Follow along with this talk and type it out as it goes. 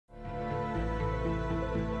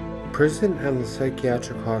Prison and the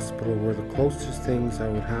psychiatric hospital were the closest things I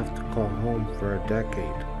would have to call home for a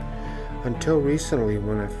decade, until recently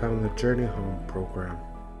when I found the Journey Home program.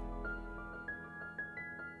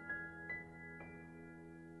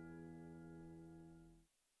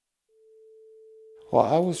 Well,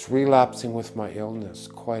 I was relapsing with my illness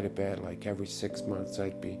quite a bit, like every 6 months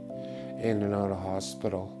I'd be in and out of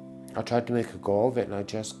hospital. I tried to make a go of it and I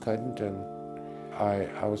just couldn't, and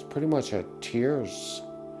I was pretty much at tears,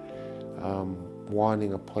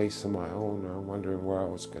 wanting a place of my own or wondering where I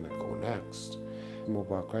was going to go next.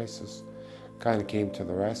 Mobile Crisis kind of came to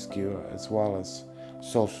the rescue, as well as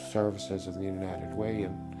social services of the United Way,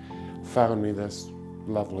 and found me this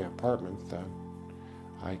lovely apartment that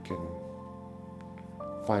I can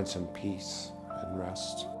find some peace and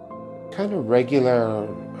rest. Kind of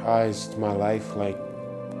regularized my life, like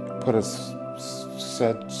put a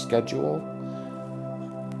set schedule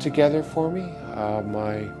together for me.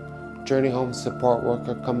 My Journey Home support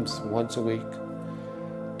worker comes once a week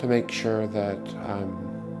to make sure that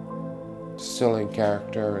I'm still in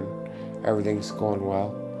character and everything's going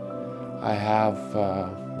well. I have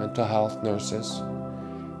mental health nurses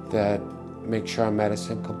that make sure I'm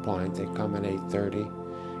medicine compliant. They come at 8:30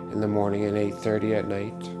 in the morning and 8:30 at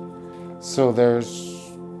night. So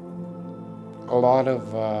there's a lot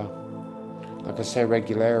of, like I say,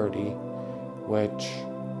 regularity, which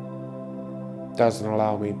doesn't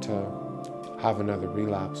allow me to have another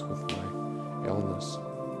relapse with my illness.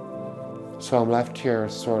 So I'm left here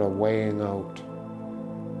sort of weighing out,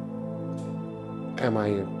 am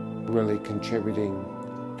I really contributing?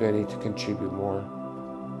 Do I need to contribute more?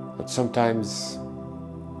 But sometimes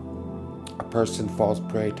a person falls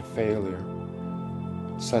prey to failure,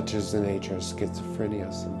 such as the nature of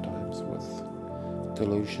schizophrenia sometimes, with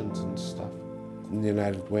delusions and stuff. The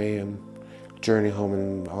United Way and Journey Home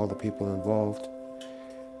and all the people involved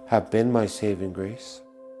have been my saving grace.